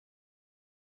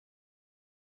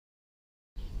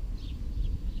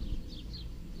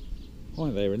Hi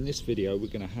there, in this video we're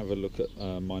going to have a look at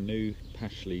my new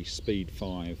Pashley Speed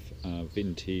 5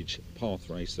 vintage path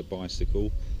racer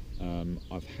bicycle.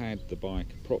 I've had the bike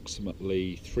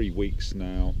approximately 3 weeks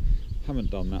now, haven't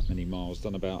done that many miles,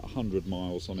 done about 100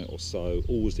 miles on it or so,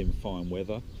 always in fine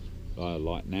weather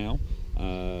like now.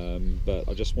 But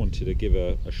I just wanted to give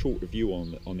a short review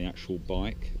on the actual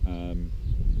bike.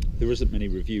 There isn't many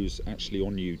reviews actually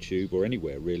on YouTube or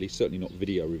anywhere really, certainly not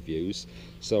video reviews,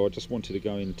 so I just wanted to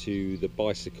go into the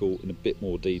bicycle in a bit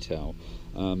more detail.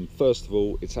 First of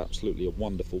all, it's absolutely a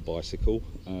wonderful bicycle,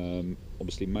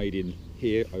 obviously made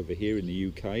over here in the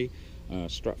UK,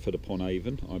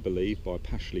 Stratford-upon-Avon I believe, by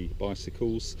Pashley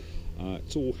Bicycles.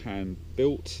 It's all hand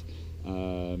built.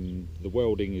 The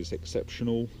welding is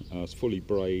exceptional, it's fully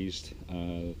brazed,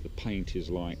 the paint is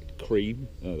like cream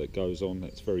that goes on,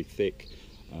 it's very thick.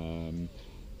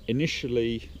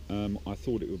 Initially I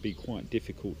thought it would be quite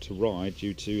difficult to ride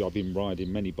due to I've been riding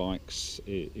many bikes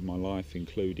in my life,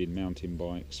 including mountain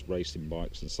bikes, racing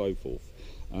bikes and so forth.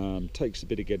 Takes a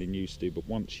bit of getting used to, but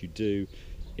once you do,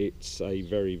 it's a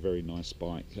very nice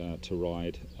bike to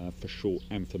ride for short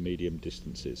and for medium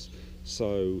distances.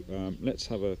 So let's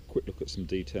have a quick look at some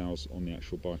details on the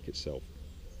actual bike itself.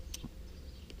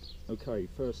 Okay,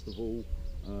 first of all,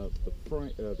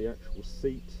 the actual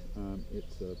seat,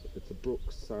 it's a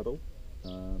Brooks saddle.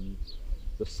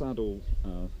 The saddle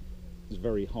is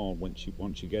very hard once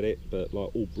you get it, but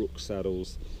like all Brooks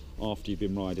saddles, after you've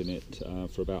been riding it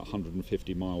for about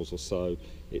 150 miles or so,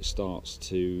 it starts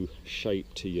to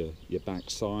shape to your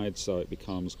backside, so it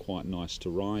becomes quite nice to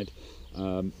ride.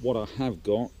 What I have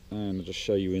got, and I'll just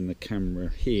show you in the camera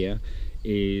here,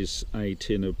 is a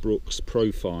tin of Brooks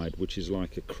Profide, which is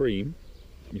like a cream.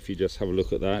 If you just have a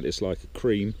look at that, it's like a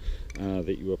cream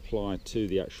that you apply to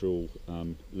the actual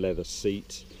leather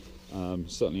seat,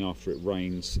 certainly after it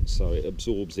rains, so it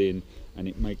absorbs in and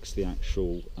it makes the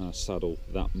actual saddle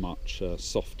that much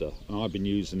softer. And I've been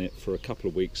using it for a couple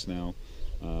of weeks now,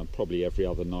 probably every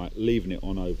other night, leaving it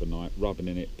on overnight, rubbing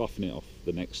in it, buffing it off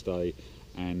the next day,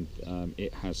 and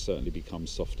it has certainly become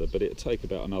softer, but it'll take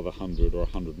about another 100 or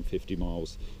 150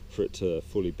 miles for it to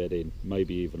fully bed in,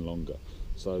 maybe even longer.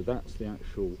 So that's the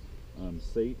actual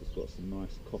seat. It's got some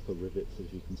nice copper rivets,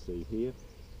 as you can see here.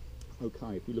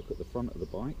 Okay, if you look at the front of the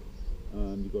bike,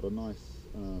 you've got a nice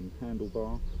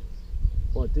handlebar.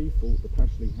 By default, the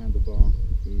Pashley handlebar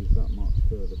is that much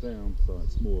further down, so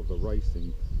it's more of a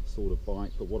racing sort of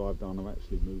bike, but what I've done, I've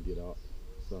actually moved it up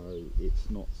so it's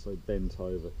not so bent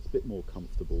over, it's a bit more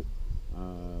comfortable.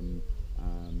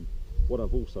 What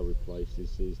I've also replaced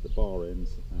is the bar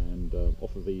ends, and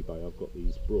off of eBay I've got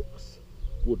these Brooks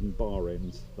wooden bar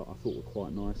ends that I thought were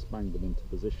quite nice, banged them into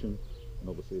position, and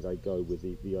obviously they go with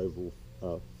the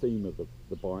overall theme of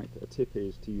the bike. A tip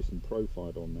is to use some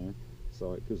Profide on there,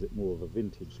 so it gives it more of a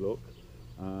vintage look,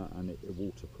 and it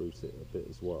waterproofs it a bit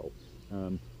as well.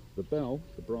 The bell,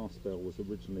 the brass bell, was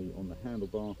originally on the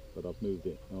handlebar, but I've moved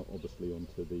it obviously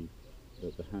onto the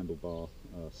handlebar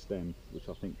stem, which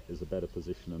I think is a better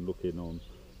position, and looking on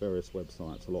various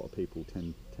websites a lot of people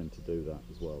tend to do that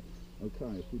as well.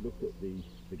 Okay, if we look at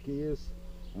the gears,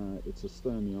 it's a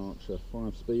Sturmey-Archer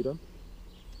 5-speeder.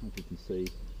 As you can see,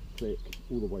 click,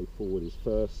 all the way forward is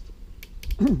first,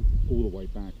 all the way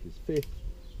back is fifth.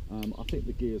 I think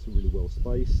the gears are really well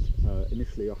spaced.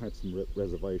 Initially I had some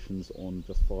reservations on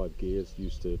just 5 gears,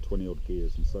 used to 20 odd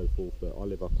gears and so forth, but I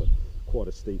live up quite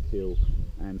a steep hill,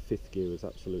 and 5th gear is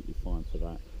absolutely fine for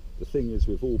that. The thing is,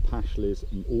 with all Pashleys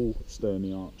and all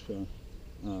Sturmey-Archer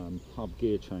hub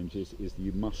gear changes, is that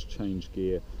you must change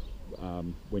gear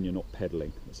when you're not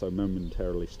pedaling. So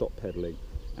momentarily stop pedaling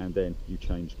and then you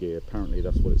change gear. Apparently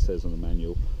that's what it says on the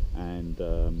manual, and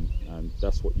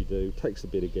that's what you do. Takes a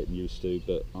bit of getting used to,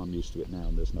 but I'm used to it now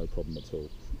and there's no problem at all.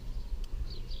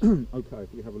 Okay,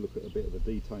 if we have a look at a bit of the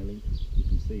detailing, you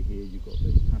can see here you've got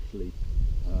the Pashley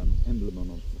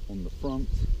emblem on the front.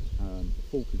 The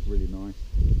fork is really nice,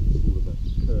 sort of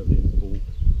a curved in fork,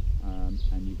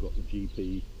 and you've got the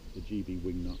GB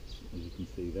wing nuts, as you can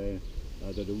see there,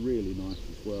 that are really nice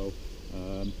as well.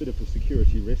 Bit of a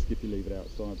security risk if you leave it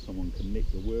outside, someone can nick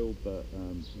the wheel, but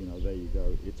you know, there you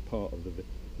go, it's part of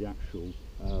the actual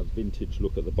vintage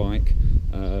look of the bike,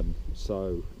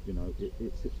 so you know,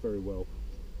 it sits very well.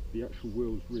 The actual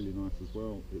wheel is really nice as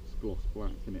well. It's gloss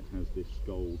black and it has this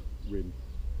gold rim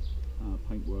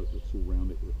paintwork that's all around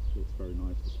it. It's very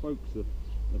nice. The spokes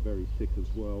are very thick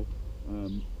as well.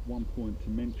 One point to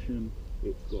mention,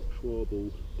 it's got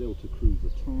Schwalbe Delta Cruiser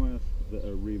tyres that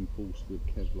are reinforced with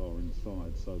Kevlar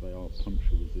inside, so they are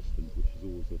puncture resistant, which is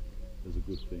always a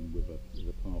good thing with a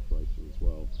path racer as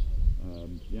well.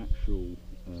 The actual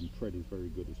tread is very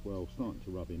good as well, starting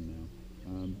to rub in now.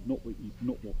 Not what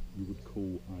you would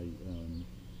call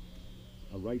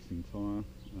a racing tyre,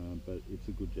 but it's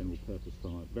a good general purpose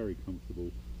tyre, very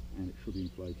comfortable, and it should be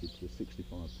inflated to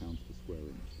 65 pounds per square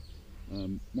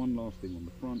inch. One last thing on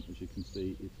the front, as you can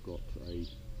see, it's got a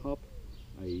hub,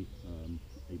 a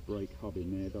brake hub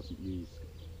in there. Doesn't use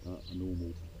a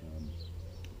normal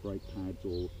brake pads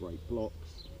or brake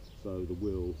blocks, so the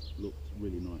wheel looks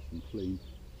really nice and clean.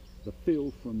 The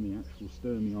feel from the actual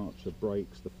Sturmey-Archer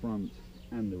brakes, the front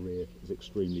and the rear, is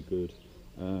extremely good.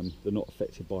 They're not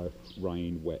affected by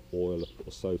rain, wet, oil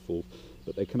or so forth,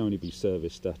 but they can only be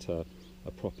serviced at a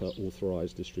proper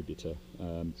authorised distributor,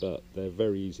 but they're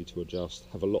very easy to adjust,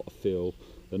 have a lot of feel,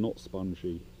 they're not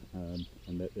spongy, and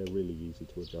they're really easy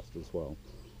to adjust as well.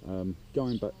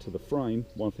 Going back to the frame,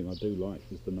 one thing I do like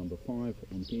is the number 5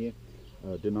 on here,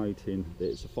 denoting that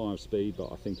it's a 5-speed,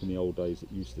 but I think in the old days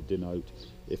it used to denote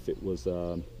if it was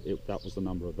that was the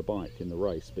number of the bike in the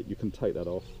race, but you can take that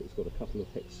off. It's got a couple of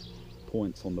hex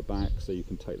points on the back, so you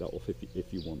can take that off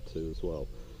if you want to as well.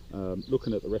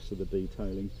 Looking at the rest of the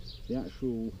detailing, the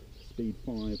actual Speed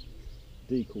 5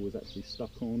 decal is actually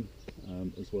stuck on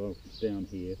as well down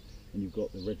here, and you've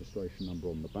got the registration number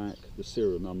on the back, the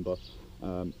serial number,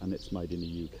 and it's made in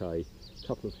the UK. A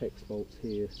couple of hex bolts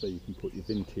here, so you can put your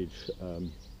vintage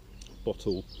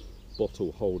bottle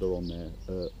holder on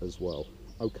there as well.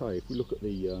 Okay, if we look at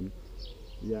the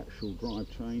actual drive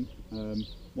chain,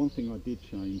 one thing I did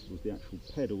change was the actual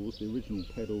pedals. The original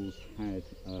pedals had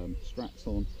straps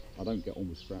on. I don't get on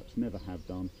with straps, never have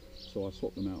done, so I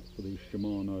swapped them out for these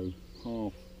Shimano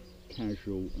half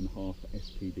casual and half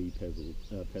STD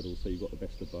pedals, so you've got the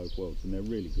best of both worlds, and they're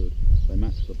really good. They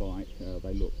match the bike,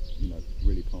 they look,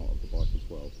 really part of the bike as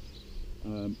well.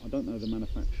 I don't know the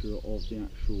manufacturer of the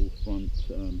actual front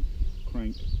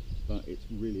crank, but it's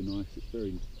really nice. It's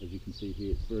very, as you can see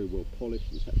here, it's very well polished.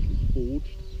 It's actually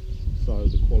forged, so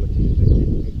the quality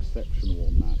is exceptional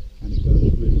on that, and it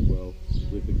goes really well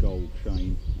with the gold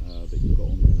chain that you've got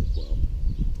on there as well.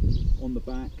 On the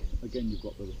back, again, you've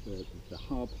got the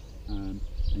hub, and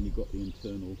you've got the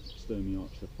internal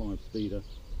Sturmey-Archer 5-speeder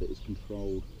that is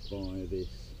controlled by this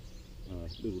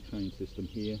little chain system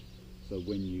here. So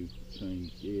when you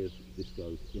change gears, this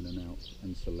goes in and out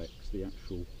and selects the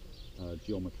actual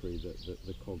geometry,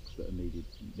 the cogs that are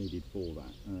needed for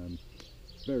that.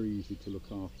 Very easy to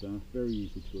look after, very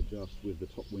easy to adjust. With the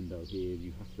top window here,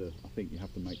 I think you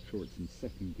have to make sure it's in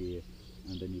second gear,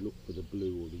 and then you look for the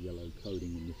blue or the yellow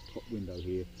coding in this top window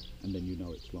here, and then you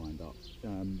know it's lined up.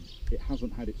 It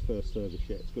hasn't had its first service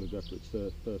yet. It's got to go for its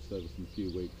first service in a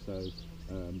few weeks, so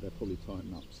they'll probably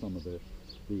tighten up some of the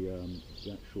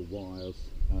actual wires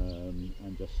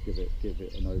and just give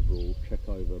it an overall check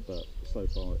over, but so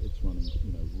far it's running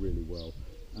really well.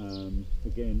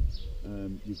 Again,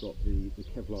 you've got the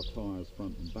Kevlar tyres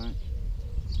front and back.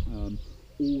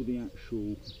 All the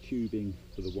actual tubing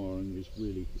for the wiring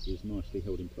is nicely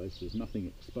held in place. There's nothing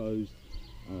exposed.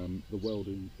 The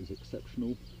welding is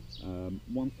exceptional.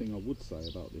 One thing I would say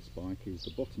about this bike is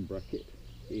the bottom bracket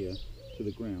here to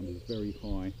the ground is very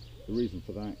high. The reason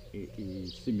for that, it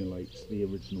simulates the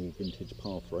original vintage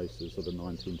path races of the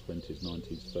 1920s,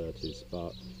 90s, 30s,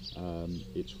 but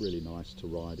it's really nice to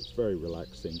ride. It's very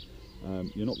relaxing.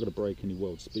 You're not going to break any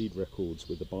world speed records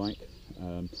with the bike,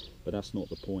 but that's not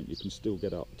the point. You can still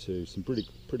get up to some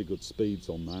pretty good speeds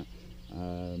on that,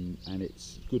 and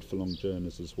it's good for long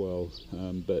journeys as well.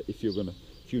 But if you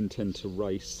intend to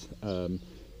race,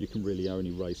 you can really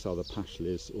only race other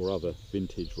Pashleys or other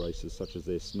vintage races such as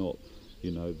this, not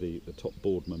the top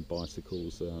Boardman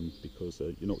bicycles, because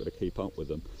you're not going to keep up with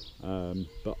them.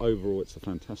 But overall, it's a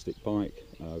fantastic bike.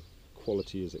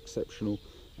 Quality is exceptional,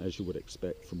 as you would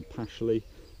expect from Pashley.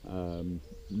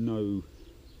 No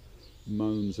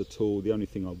moans at all. The only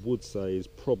thing I would say is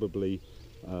probably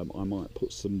I might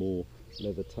put some more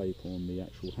leather tape on the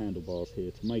actual handlebars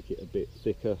here to make it a bit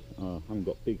thicker. I haven't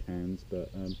got big hands,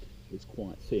 but it's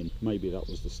quite thin. Maybe that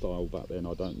was the style back then,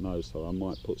 I don't know, so I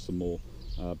might put some more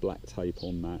black tape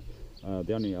on that.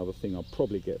 The only other thing I'll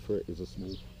probably get for it is a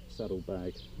small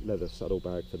saddlebag, leather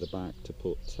saddlebag for the back to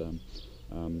put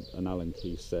an Allen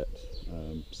key set,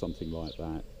 something like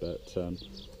that. But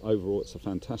overall, it's a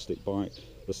fantastic bike.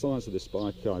 The size of this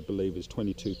bike, I believe, is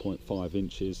 22.5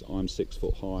 inches. I'm 6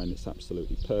 foot high, and it's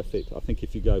absolutely perfect. I think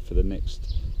if you go for the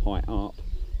next height up,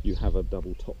 you have a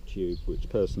double top tube, which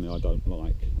personally I don't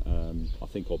like. I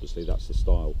think obviously that's the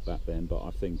style back then, but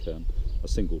I think a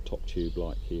single top tube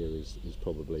like here is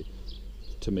probably,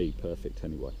 to me, perfect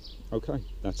anyway. Okay,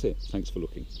 that's it. Thanks for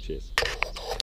looking. Cheers.